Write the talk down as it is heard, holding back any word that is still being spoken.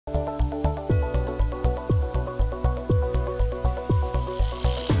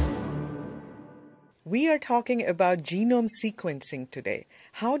We are talking about genome sequencing today.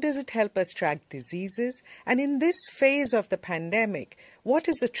 How does it help us track diseases? And in this phase of the pandemic, what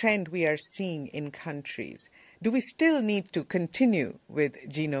is the trend we are seeing in countries? Do we still need to continue with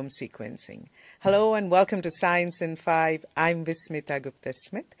genome sequencing? Hello and welcome to Science in 5. I'm Vismita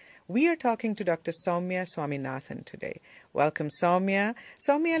Gupta-Smith. We are talking to Dr. Soumya Swaminathan today. Welcome, Soumya.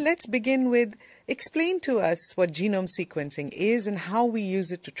 Soumya, let's begin with explain to us what genome sequencing is and how we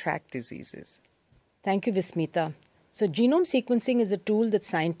use it to track diseases. Thank you, Vismita. So genome sequencing is a tool that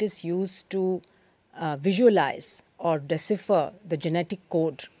scientists use to visualize or decipher the genetic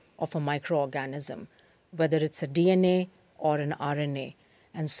code of a microorganism, whether it's a DNA or an RNA.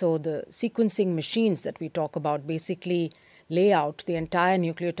 And so the sequencing machines that we talk about basically lay out the entire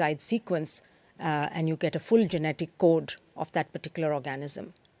nucleotide sequence and you get a full genetic code of that particular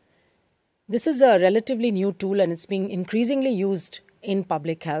organism. This is a relatively new tool and it's being increasingly used in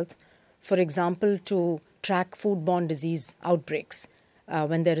public health, for example, to track foodborne disease outbreaks.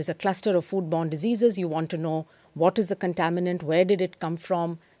 When there is a cluster of foodborne diseases, you want to know what is the contaminant, where did it come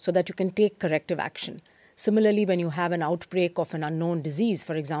from, so that you can take corrective action. Similarly, when you have an outbreak of an unknown disease,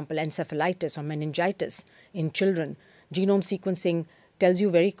 for example, encephalitis or meningitis in children, genome sequencing tells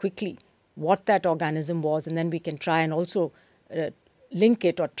you very quickly what that organism was, and then we can try and also link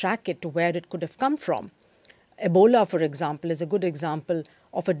it or track it to where it could have come from. Ebola, for example, is a good example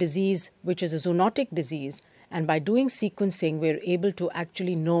of a disease which is a zoonotic disease, and by doing sequencing, we're able to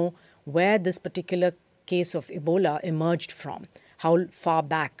actually know where this particular case of Ebola emerged from. How far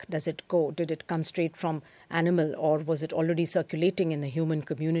back does it go? Did it come straight from animal or was it already circulating in the human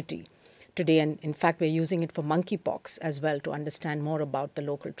community today? And in fact, we're using it for monkeypox as well to understand more about the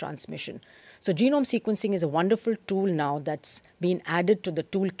local transmission. So genome sequencing is a wonderful tool now that's been added to the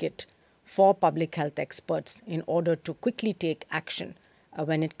toolkit for public health experts in order to quickly take action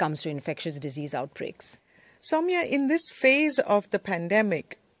when it comes to infectious disease outbreaks. Soumya, in this phase of the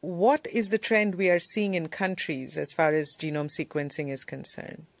pandemic, what is the trend we are seeing in countries as far as genome sequencing is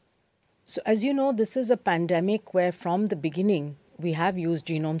concerned? So as you know, this is a pandemic where from the beginning, we have used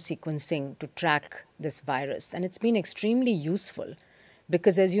genome sequencing to track this virus. And it's been extremely useful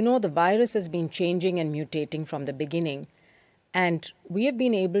because, as you know, the virus has been changing and mutating from the beginning. And we have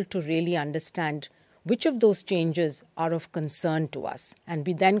been able to really understand which of those changes are of concern to us. And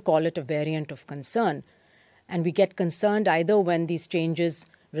we then call it a variant of concern. And we get concerned either when these changes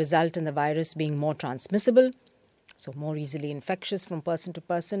result in the virus being more transmissible, so more easily infectious from person to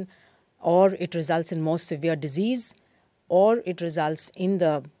person, or it results in more severe disease, or it results in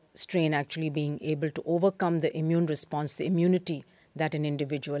the strain actually being able to overcome the immune response, the immunity that an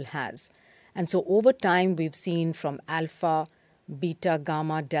individual has. And so over time, we've seen from alpha, beta,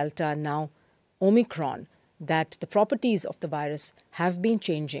 gamma, delta, now Omicron, that the properties of the virus have been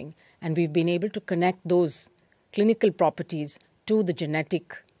changing, and we've been able to connect those clinical properties to the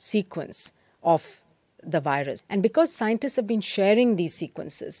genetic sequence of the virus. And because scientists have been sharing these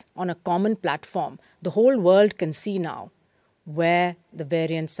sequences on a common platform, the whole world can see now where the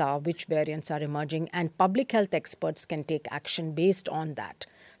variants are, which variants are emerging, and public health experts can take action based on that.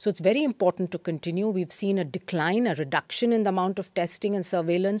 So it's very important to continue. We've seen a decline, a reduction in the amount of testing and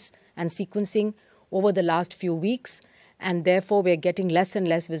surveillance and sequencing over the last few weeks, and therefore we're getting less and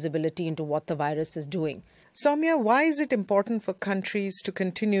less visibility into what the virus is doing. Soumya, why is it important for countries to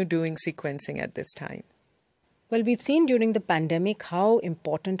continue doing sequencing at this time? Well, we've seen during the pandemic how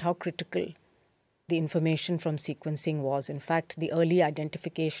important, how critical the information from sequencing was. In fact, the early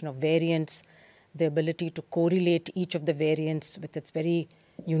identification of variants, the ability to correlate each of the variants with its very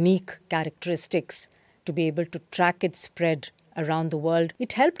unique characteristics, to be able to track its spread around the world.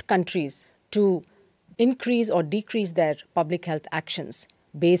 It helped countries to increase or decrease their public health actions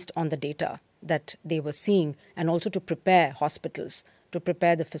based on the data that they were seeing, and also to prepare hospitals, to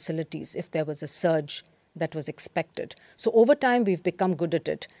prepare the facilities if there was a surge that was expected. So over time, we've become good at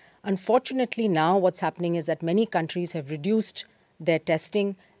it. Unfortunately, now what's happening is that many countries have reduced their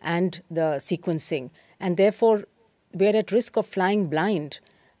testing and the sequencing, and therefore we're at risk of flying blind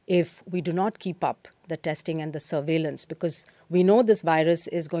if we do not keep up the testing and the surveillance, because we know this virus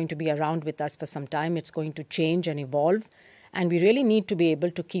is going to be around with us for some time. It's going to change and evolve, and we really need to be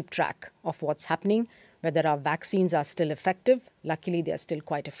able to keep track of what's happening, whether our vaccines are still effective. Luckily, they are still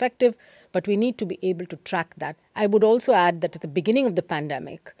quite effective, but we need to be able to track that. I would also add that at the beginning of the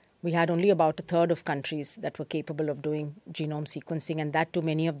pandemic, we had only about a third of countries that were capable of doing genome sequencing, and that to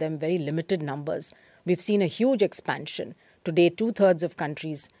many of them very limited numbers. We've seen a huge expansion. Today, 2/3 of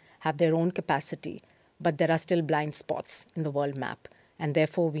countries have their own capacity, but there are still blind spots in the world map. And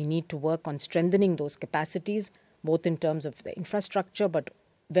therefore, we need to work on strengthening those capacities, both in terms of the infrastructure, but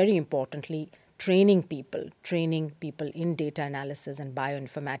very importantly, training people in data analysis and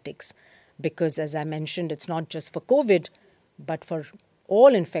bioinformatics. Because as I mentioned, it's not just for COVID, but for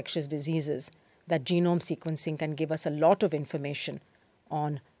all infectious diseases, that genome sequencing can give us a lot of information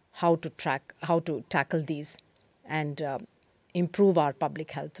on how to tackle these and improve our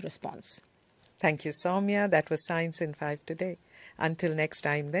public health response. Thank you, Soumya. That was Science in 5 today. Until next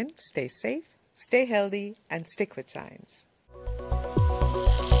time then, stay safe, stay healthy, and stick with science.